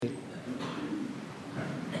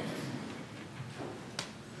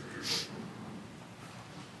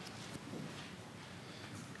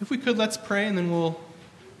If we could, let's pray, and then we'll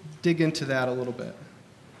dig into that a little bit.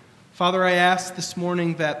 Father, I ask this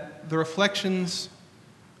morning that the reflections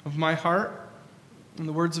of my heart and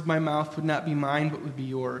the words of my mouth would not be mine, but would be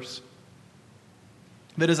yours.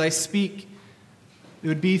 That as I speak, it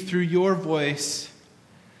would be through your voice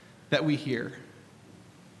that we hear.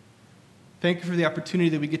 Thank you for the opportunity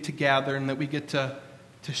that we get to gather and that we get to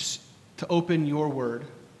open your word.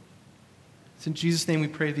 It's in Jesus' name we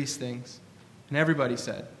pray these things. And everybody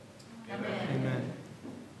said, Amen. Amen.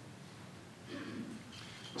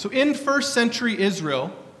 So in first century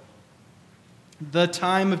Israel, the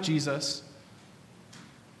time of Jesus,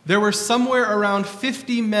 there were somewhere around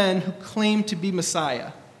 50 men who claimed to be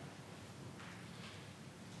Messiah.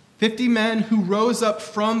 50 men who rose up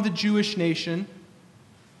from the Jewish nation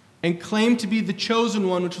and claimed to be the chosen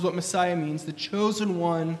one, which is what Messiah means, the chosen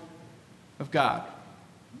one of God.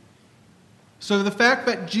 So the fact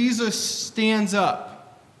that Jesus stands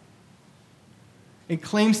up and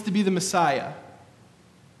claims to be the Messiah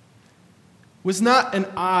was not an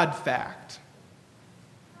odd fact.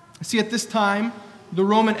 See, at this time, the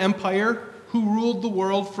Roman Empire, who ruled the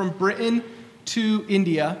world from Britain to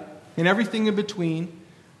India and everything in between,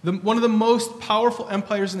 one of the most powerful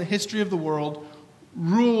empires in the history of the world,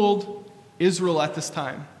 ruled Israel at this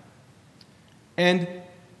time. And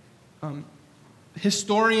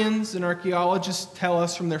historians and archaeologists tell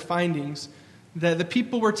us from their findings that the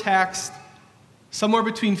people were taxed somewhere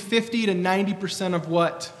between 50 to 90% of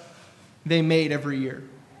what they made every year.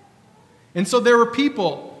 And so there were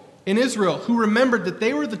people in Israel who remembered that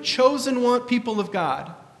they were the chosen one people of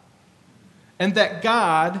God, and that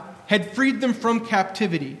God had freed them from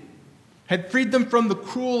captivity, had freed them from the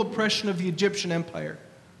cruel oppression of the Egyptian Empire.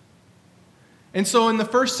 And so in the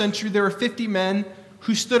first century, there were 50 men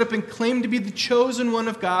who stood up and claimed to be the chosen one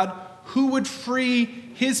of God who would free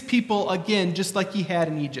his people again, just like he had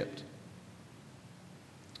in Egypt.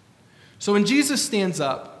 So when Jesus stands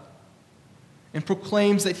up and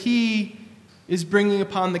proclaims that he is bringing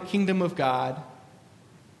upon the kingdom of God,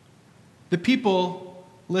 the people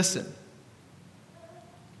listen.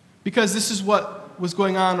 Because this is what was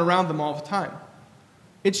going on around them all the time.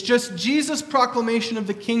 It's just Jesus' proclamation of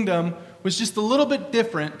the kingdom was just a little bit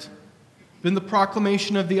different than the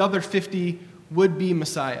proclamation of the other 50 would-be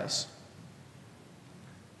messiahs.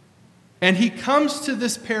 And he comes to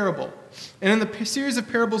this parable. And in the series of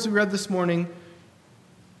parables we read this morning,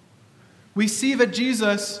 we see that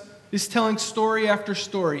Jesus is telling story after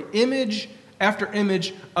story, image after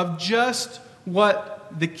image of just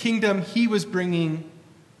what the kingdom he was bringing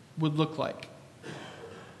would look like.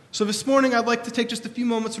 So this morning I'd like to take just a few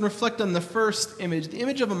moments and reflect on the first image, the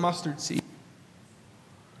image of a mustard seed.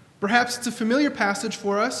 Perhaps it's a familiar passage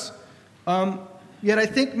for us, yet I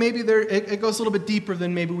think maybe it goes a little bit deeper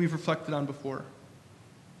than maybe we've reflected on before.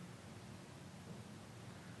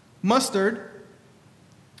 Mustard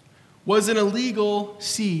was an illegal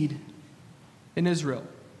seed in Israel.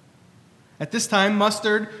 At this time,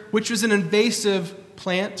 mustard, which was an invasive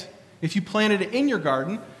plant, if you planted it in your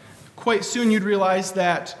garden, quite soon you'd realize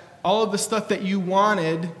that all of the stuff that you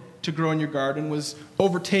wanted to grow in your garden was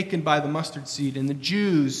overtaken by the mustard seed. And the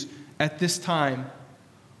Jews at this time,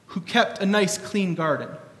 who kept a nice clean garden,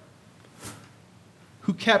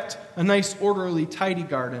 who kept a nice orderly, tidy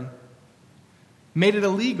garden, made it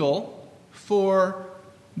illegal for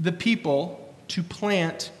the people to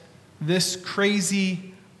plant this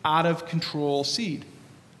crazy, out-of-control seed.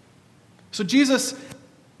 So Jesus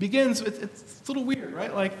begins with, it's a little weird,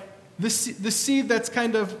 right? Like, the seed that's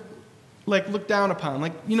kind of like looked down upon.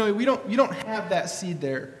 Like, you don't have that seed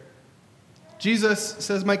there. Jesus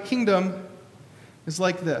says, my kingdom is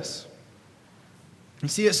like this. You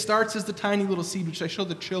see, it starts as the tiny little seed, which I showed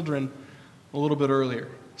the children a little bit earlier.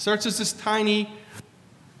 It starts as this tiny,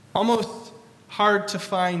 almost hard to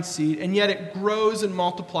find seed, and yet it grows and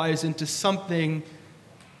multiplies into something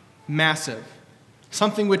massive,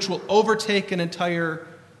 something which will overtake an entire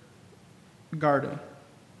garden.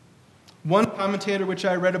 One commentator which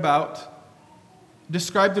I read about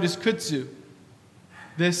described it as kudzu,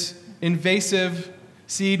 this invasive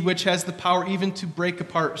seed which has the power even to break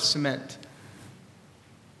apart cement.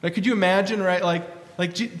 Like, could you imagine, right? Like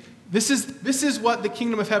this is what the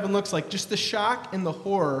kingdom of heaven looks like. Just the shock and the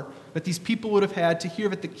horror that these people would have had to hear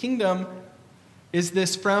that the kingdom is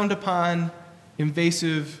this frowned upon,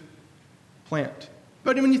 invasive plant.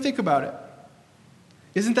 But when you think about it,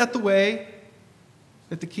 isn't that the way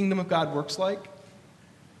that the kingdom of God works like?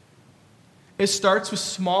 It starts with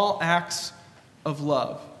small acts of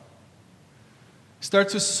love. It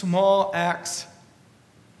starts with small acts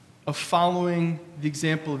of following the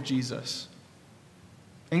example of Jesus.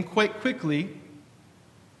 And quite quickly,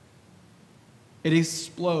 it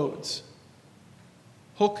explodes.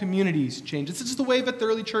 Whole communities change. This is the way that the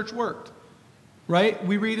early church worked, right?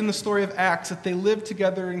 We read in the story of Acts that they lived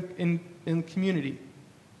together in community.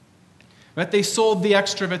 Right? They sold the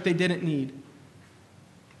extra that they didn't need,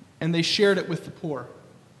 and they shared it with the poor.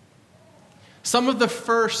 Some of the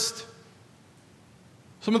first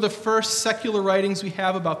secular writings we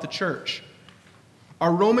have about the church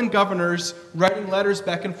are Roman governors writing letters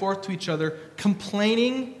back and forth to each other,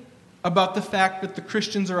 complaining about the fact that the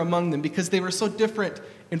Christians are among them because they were so different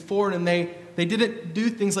and foreign, and they didn't do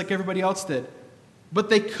things like everybody else did. But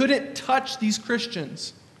they couldn't touch these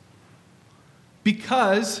Christians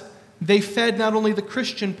because they fed not only the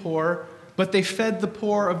Christian poor, but they fed the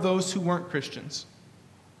poor of those who weren't Christians.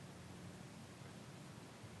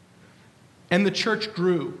 And the church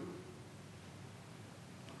grew.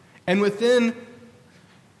 And within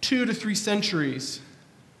 2 to 3 centuries,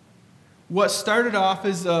 what started off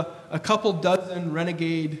as a couple dozen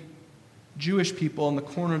renegade Jewish people in the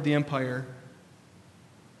corner of the empire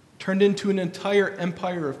turned into an entire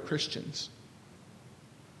empire of Christians.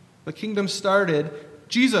 The kingdom started.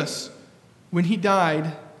 Jesus, when he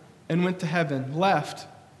died and went to heaven, left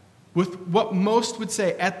with what most would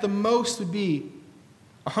say, at the most, would be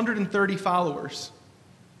 130 followers.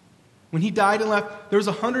 When he died and left, there was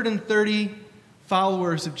 130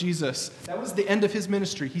 followers of Jesus. That was the end of his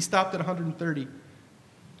ministry. He stopped at 130.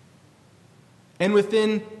 And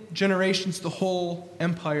within generations, the whole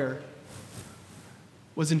empire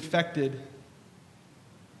was infected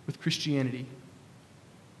with Christianity.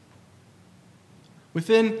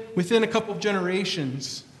 Within a couple of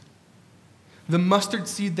generations, the mustard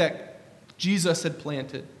seed that Jesus had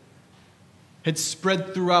planted had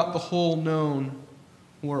spread throughout the whole known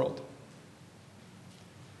world.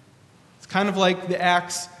 It's kind of like the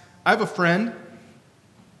Acts. I have a friend,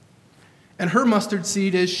 and her mustard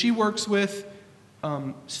seed is she works with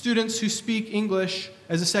students who speak English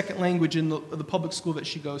as a second language in the public school that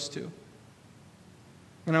she goes to.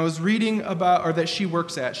 And I was reading about, or that she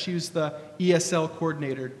works at. She was the ESL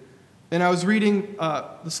coordinator. And I was reading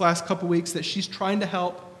this last couple weeks that she's trying to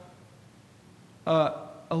help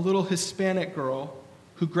a little Hispanic girl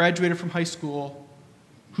who graduated from high school,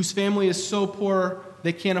 whose family is so poor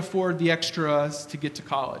they can't afford the extras to get to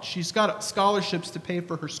college. She's got scholarships to pay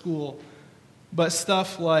for her school, but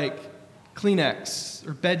stuff like Kleenex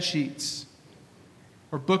or bed sheets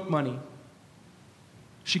or book money,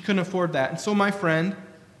 she couldn't afford that. And so my friend,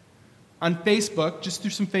 on Facebook, just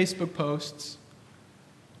through some Facebook posts,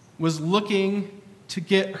 was looking to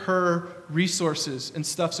get her resources and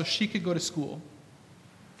stuff so she could go to school.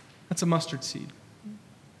 That's a mustard seed.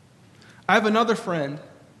 I have another friend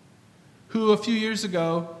who a few years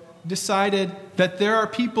ago decided that there are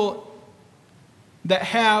people that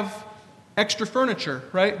have extra furniture,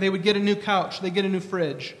 right? They would get a new couch, they get a new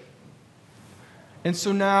fridge. And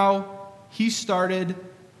so now he started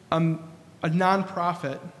a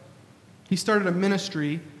nonprofit. He started a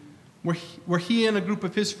ministry where he and a group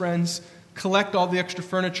of his friends collect all the extra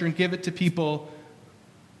furniture and give it to people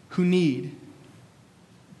who need.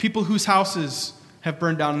 People whose houses have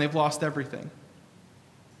burned down and they've lost everything.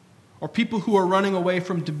 Or people who are running away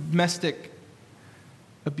from domestic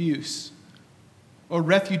abuse. Or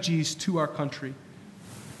refugees to our country.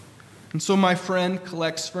 And so my friend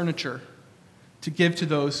collects furniture to give to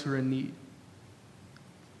those who are in need.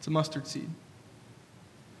 It's a mustard seed.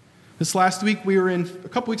 This last week, a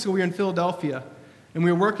couple weeks ago, we were in Philadelphia, and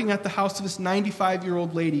we were working at the house of this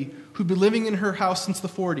 95-year-old lady who'd been living in her house since the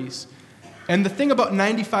 40s. And the thing about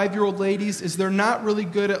 95-year-old ladies is they're not really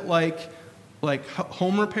good at like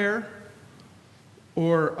home repair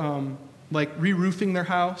or like re-roofing their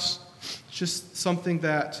house. It's just something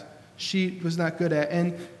that she was not good at.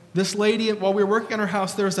 And this lady, while we were working on her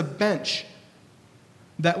house, there was a bench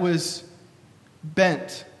that was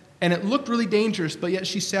bent. And it looked really dangerous, but yet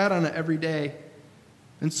she sat on it every day.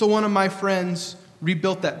 And so one of my friends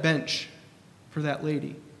rebuilt that bench for that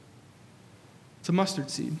lady. It's a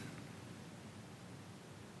mustard seed.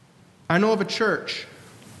 I know of a church,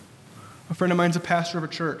 a friend of mine's a pastor of a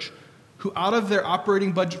church, who out of their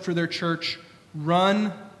operating budget for their church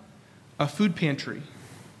run a food pantry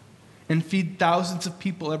and feed thousands of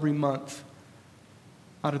people every month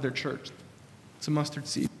out of their church. It's a mustard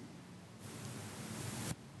seed.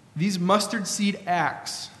 These mustard seed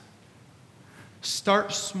acts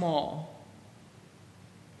start small,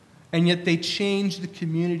 and yet they change the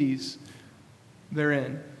communities they're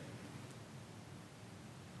in.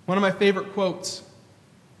 One of my favorite quotes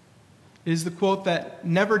is the quote that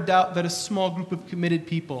never doubt that a small group of committed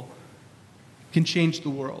people can change the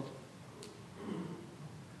world.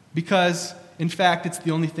 Because In fact, it's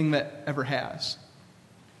the only thing that ever has.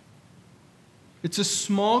 It's a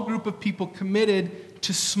small group of people committed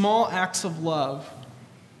to small acts of love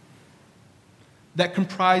that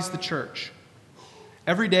comprise the church.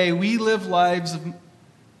 Every day we live lives of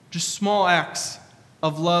just small acts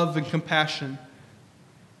of love and compassion.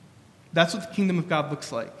 That's what the kingdom of God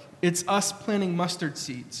looks like. It's us planting mustard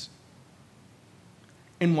seeds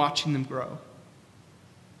and watching them grow.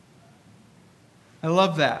 I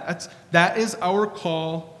love that. That is our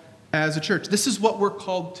call as a church. This is what we're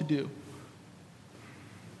called to do.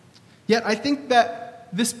 Yet I think that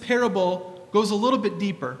this parable goes a little bit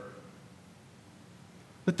deeper.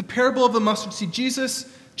 That the parable of the mustard seed, Jesus,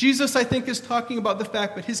 I think, is talking about the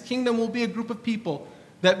fact that his kingdom will be a group of people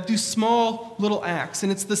that do small little acts.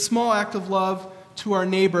 And it's the small act of love to our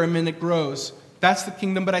neighbor, and then it grows. That's the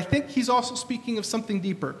kingdom. But I think he's also speaking of something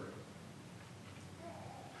deeper.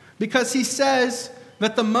 Because he says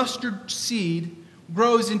that the mustard seed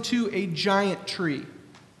grows into a giant tree.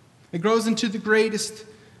 It grows into the greatest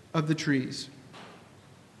of the trees.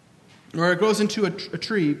 Or it grows into a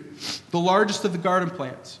tree, the largest of the garden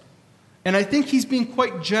plants. And I think he's being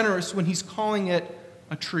quite generous when he's calling it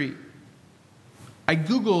a tree. I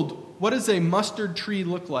Googled, what does a mustard tree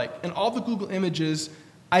look like? And all the Google images,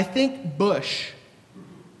 I think bush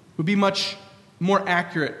would be much more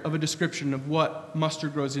accurate of a description of what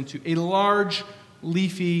mustard grows into. A large,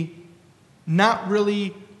 leafy, not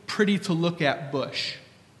really pretty to look at bush.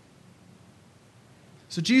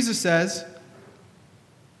 So Jesus says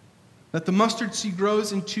that the mustard seed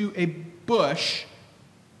grows into a bush,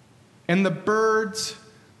 and the birds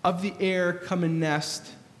of the air come and nest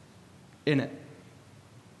in it.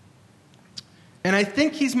 And I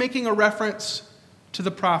think he's making a reference to the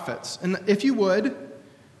prophets. And if you would,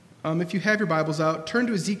 if you have your Bibles out, turn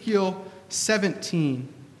to Ezekiel 17.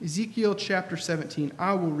 Ezekiel chapter 17.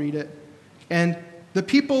 I will read it. And the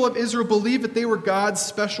people of Israel believed that they were God's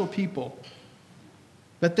special people.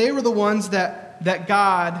 That they were the ones that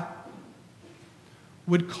God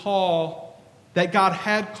would call, that God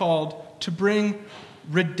had called to bring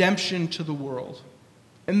redemption to the world.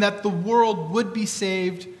 And that the world would be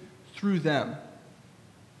saved through them.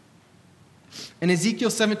 And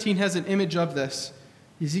Ezekiel 17 has an image of this.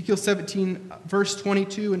 Ezekiel 17, verse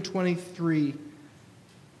 22 and 23.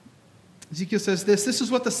 Ezekiel says this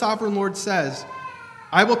is what the sovereign Lord says.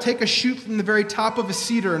 I will take a shoot from the very top of a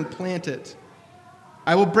cedar and plant it.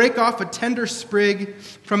 I will break off a tender sprig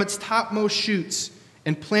from its topmost shoots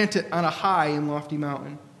and plant it on a high and lofty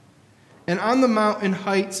mountain. And on the mountain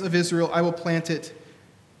heights of Israel I will plant it,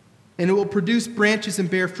 and it will produce branches and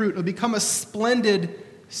bear fruit. It will become a splendid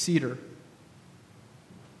cedar.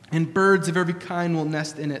 And birds of every kind will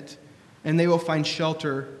nest in it, and they will find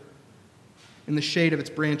shelter in the shade of its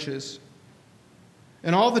branches.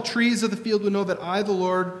 And all the trees of the field will know that I, the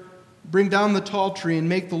Lord, bring down the tall tree and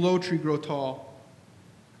make the low tree grow tall.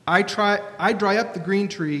 I dry up the green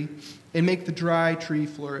tree and make the dry tree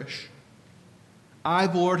flourish. I,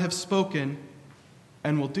 the Lord, have spoken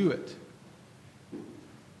and will do it.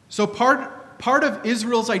 So part of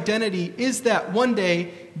Israel's identity is that one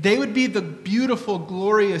day they would be the beautiful,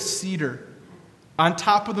 glorious cedar on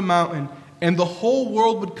top of the mountain, and the whole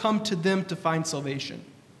world would come to them to find salvation.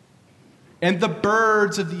 And the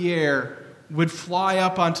birds of the air would fly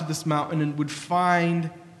up onto this mountain and would find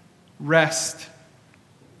rest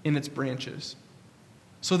in its branches.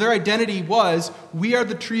 So their identity was, we are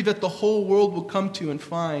the tree that the whole world will come to and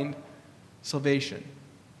find salvation.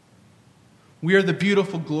 We are the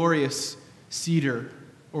beautiful, glorious cedar,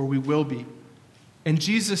 or we will be. And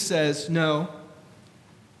Jesus says, no,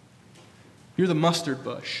 you're the mustard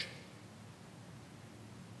bush.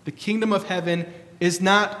 The kingdom of heaven is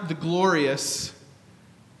not the glorious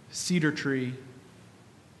cedar tree.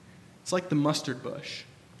 It's like the mustard bush.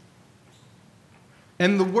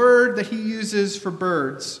 And the word that he uses for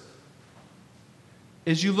birds,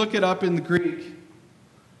 as you look it up in the Greek,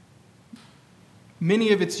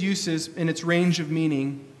 many of its uses and its range of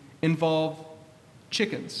meaning involve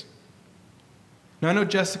chickens. Now, I know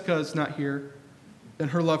Jessica is not here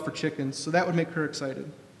and her love for chickens, so that would make her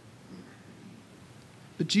excited.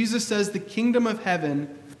 But Jesus says the kingdom of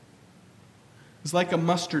heaven is like a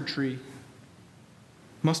mustard tree,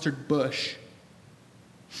 mustard bush,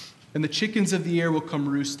 and the chickens of the air will come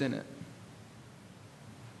roost in it.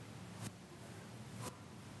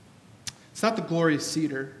 It's not the glorious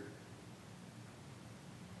cedar.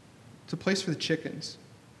 It's a place for the chickens.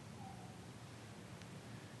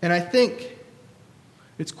 And I think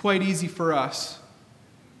it's quite easy for us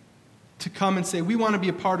to come and say, we want to be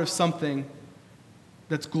a part of something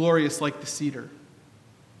that's glorious like the cedar.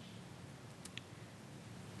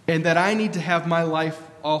 and that I need to have my life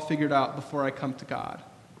all figured out before I come to God.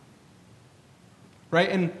 Right?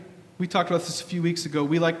 And we talked about this a few weeks ago.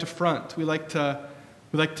 We like to front. We like to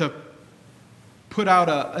put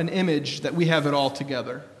out an image that we have it all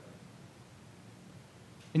together.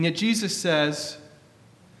 And yet Jesus says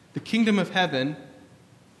the kingdom of heaven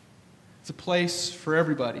is a place for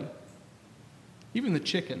everybody, even the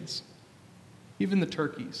chickens, even the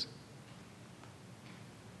turkeys.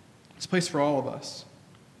 It's a place for all of us.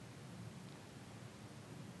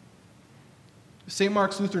 St.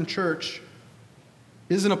 Mark's Lutheran Church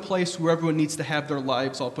isn't a place where everyone needs to have their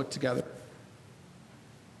lives all put together.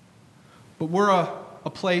 But we're a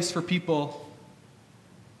place for people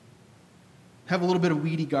who have a little bit of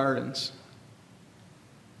weedy gardens,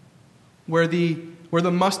 where the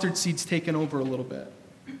mustard seed's taken over a little bit.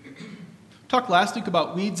 We talked last week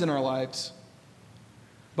about weeds in our lives,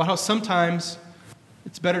 about how sometimes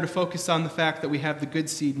it's better to focus on the fact that we have the good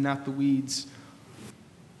seed, not the weeds.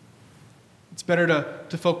 It's better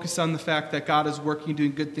to focus on the fact that God is working,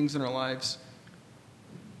 doing good things in our lives.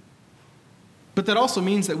 But that also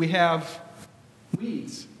means that we have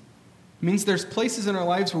weeds. It means there's places in our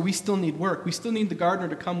lives where we still need work. We still need the gardener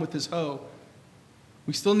to come with his hoe.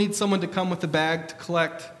 We still need someone to come with a bag to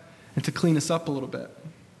collect and to clean us up a little bit.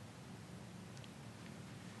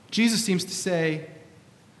 Jesus seems to say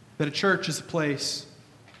that a church is a place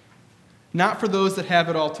not for those that have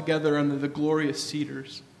it all together under the glorious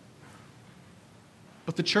cedars,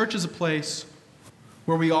 but the church is a place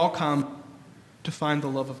where we all come to find the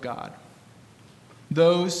love of God.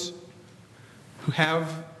 Those who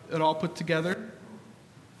have it all put together,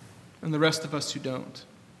 and the rest of us who don't.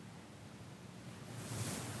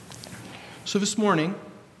 So this morning,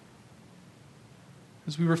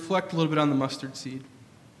 as we reflect a little bit on the mustard seed,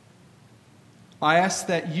 I ask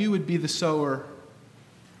that you would be the sower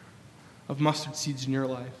of mustard seeds in your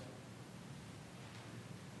life.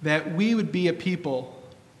 That we would be a people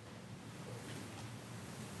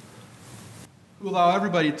who allow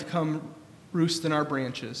everybody to come roost in our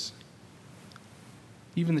branches,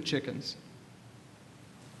 even the chickens.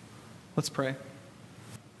 Let's pray.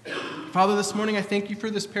 Father, this morning I thank you for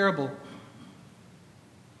this parable.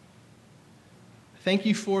 Thank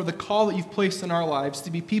you for the call that you've placed in our lives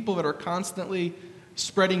to be people that are constantly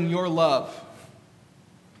spreading your love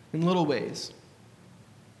in little ways.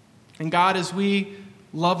 And God, as we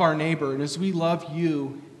love our neighbor and as we love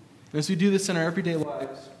you, and as we do this in our everyday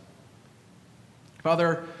lives,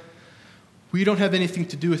 Father, we don't have anything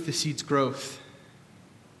to do with the seed's growth.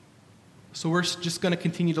 So we're just going to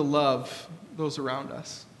continue to love those around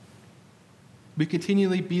us. We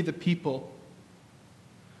continually be the people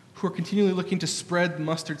who are continually looking to spread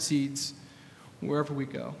mustard seeds wherever we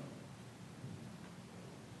go.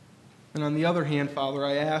 And on the other hand, Father,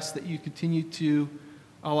 I ask that you continue to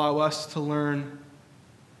allow us to learn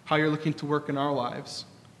how you're looking to work in our lives.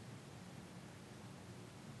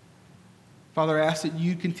 Father, I ask that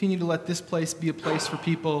you continue to let this place be a place for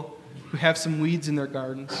people who have some weeds in their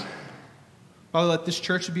gardens. Father, let this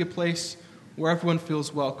church be a place where everyone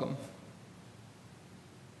feels welcome,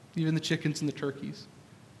 even the chickens and the turkeys.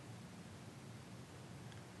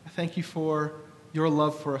 I thank you for your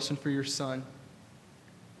love for us and for your Son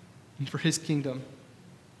and for his kingdom.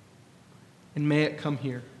 And may it come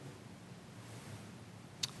here.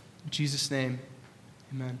 In Jesus' name,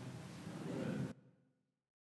 amen.